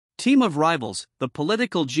Team of Rivals, The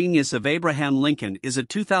Political Genius of Abraham Lincoln is a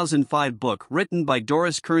 2005 book written by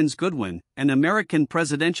Doris Kearns Goodwin, an American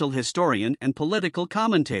presidential historian and political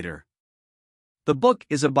commentator. The book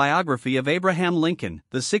is a biography of Abraham Lincoln,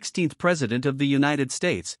 the 16th President of the United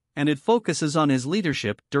States, and it focuses on his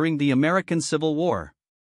leadership during the American Civil War.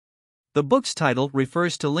 The book's title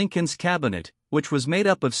refers to Lincoln's cabinet, which was made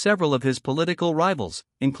up of several of his political rivals,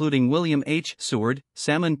 including William H. Seward,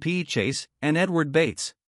 Salmon P. Chase, and Edward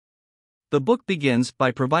Bates. The book begins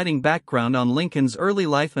by providing background on Lincoln's early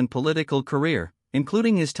life and political career,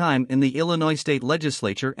 including his time in the Illinois state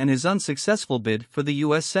legislature and his unsuccessful bid for the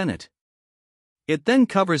U.S. Senate. It then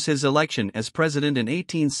covers his election as president in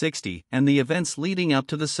 1860 and the events leading up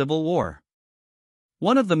to the Civil War.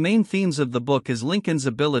 One of the main themes of the book is Lincoln's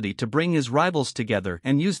ability to bring his rivals together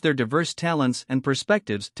and use their diverse talents and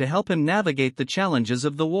perspectives to help him navigate the challenges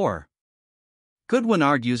of the war. Goodwin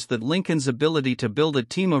argues that Lincoln's ability to build a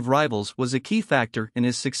team of rivals was a key factor in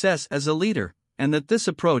his success as a leader, and that this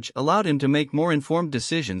approach allowed him to make more informed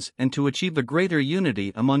decisions and to achieve a greater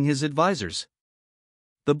unity among his advisors.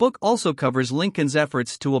 The book also covers Lincoln's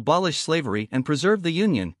efforts to abolish slavery and preserve the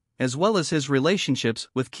Union, as well as his relationships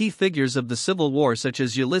with key figures of the Civil War such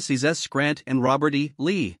as Ulysses S. Grant and Robert E.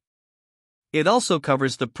 Lee. It also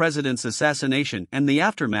covers the president's assassination and the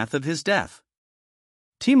aftermath of his death.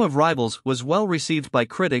 Team of Rivals was well received by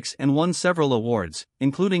critics and won several awards,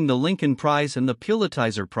 including the Lincoln Prize and the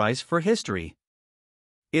Pulitzer Prize for History.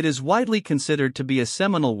 It is widely considered to be a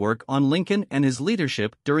seminal work on Lincoln and his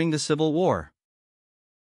leadership during the Civil War.